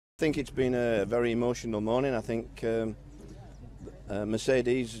think it's been a very emotional morning. I think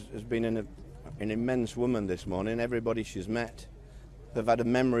Mercedes has been an immense woman this morning. Everybody she's met have had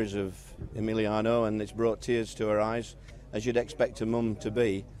memories of Emiliano, and it's brought tears to her eyes, as you'd expect a mum to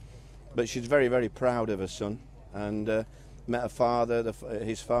be. But she's very, very proud of her son, and met her father.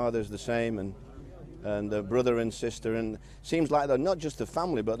 His father's the same, and the brother and sister, and seems like they're not just the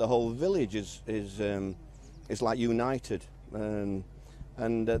family, but the whole village is like united.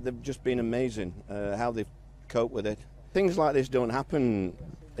 And they've just been amazing how they've coped with it. Things like this don't happen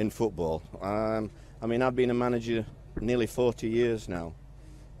in football. I mean, I've been a manager nearly 40 years now,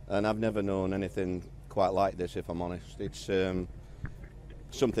 and I've never known anything quite like this, if I'm honest. It's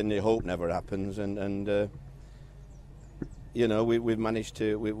something you hope never happens, and you know, we've managed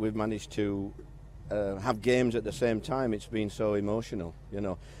to have games at the same time. It's been so emotional. You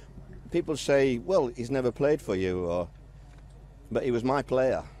know, people say, well, he's never played for you, but he was my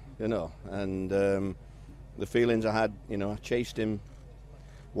player, you know, and the feelings I had, you know, I chased him,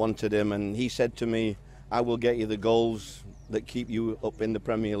 wanted him, and he said to me, I will get you the goals that keep you up in the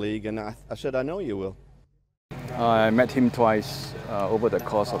Premier League, and I said, I know you will. I met him twice over the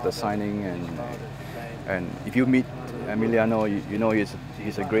course of the signing, and if you meet Emiliano, you know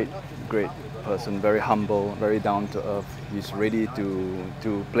he's a great person, very humble, very down to earth. He's ready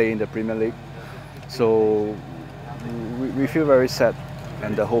to play in the Premier League. So we feel very sad,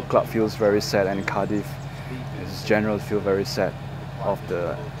 and the whole club feels very sad, and Cardiff as general feel very sad of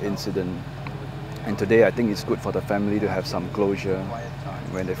the incident. And today I think it's good for the family to have some closure.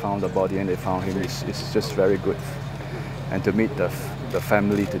 When they found the body and they found him, it's just very good. And to meet the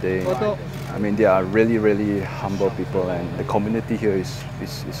family today, I mean, they are really, really humble people, and the community here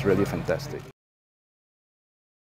is really fantastic.